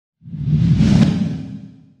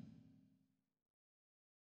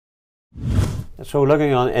So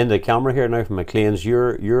looking on in the camera here now from McLean's,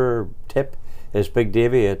 your tip is Big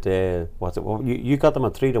Davy at what's it? Well, you got them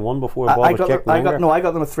at 3-1 before the ball was kicked. I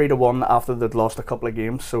got them at 3-1 after they'd lost a couple of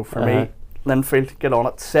games. So for me, Linfield get on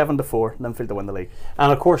it 7-4. Linfield to win the league.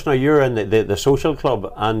 And of course now you're in the social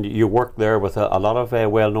club, and you work there with a lot of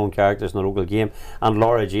well-known characters in the local game. And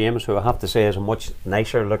Laura James, who I have to say is a much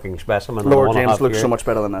nicer looking specimen. Laura James looks so much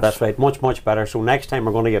better than this. That's right, much better. So next time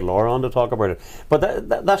we're going to get Laura on to talk about it. But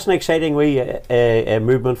that's an exciting wee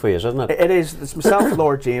movement for you, isn't it? It is. It's myself,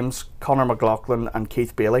 Laura James, Conor McLaughlin, and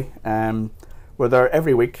Keith Bailey. We're there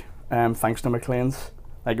every week. Thanks to McLean's.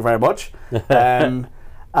 Thank you very much.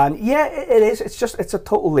 And yeah, it is. It's a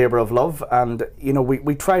total labour of love, and you know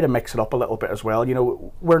we try to mix it up a little bit as well. You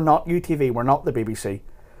know, we're not UTV, we're not the BBC.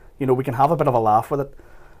 You know, we can have a bit of a laugh with it,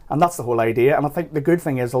 and that's the whole idea. And I think the good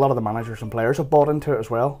thing is a lot of the managers and players have bought into it as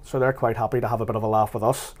well, so they're quite happy to have a bit of a laugh with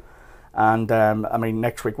us. And I mean,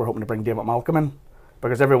 next week we're hoping to bring David Malcolm in,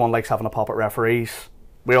 because everyone likes having a pop at referees.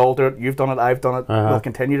 We all do it. You've done it. I've done it. We'll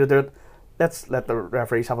continue to do it. Let's let the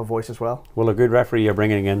referees have a voice as well. Well, a good referee you're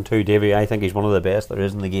bringing in too, Davey. I think he's one of the best there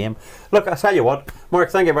is in the game. Look, I tell you what, Mark,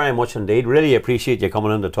 thank you very much indeed. Really appreciate you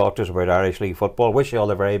coming in to talk to us about Irish League football. Wish you all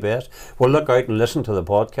the very best. We'll look out and listen to the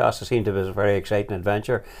podcast. It seems to be a very exciting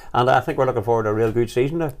adventure, and I think we're looking forward to a real good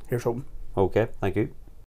season now. Here's hoping. Okay, thank you.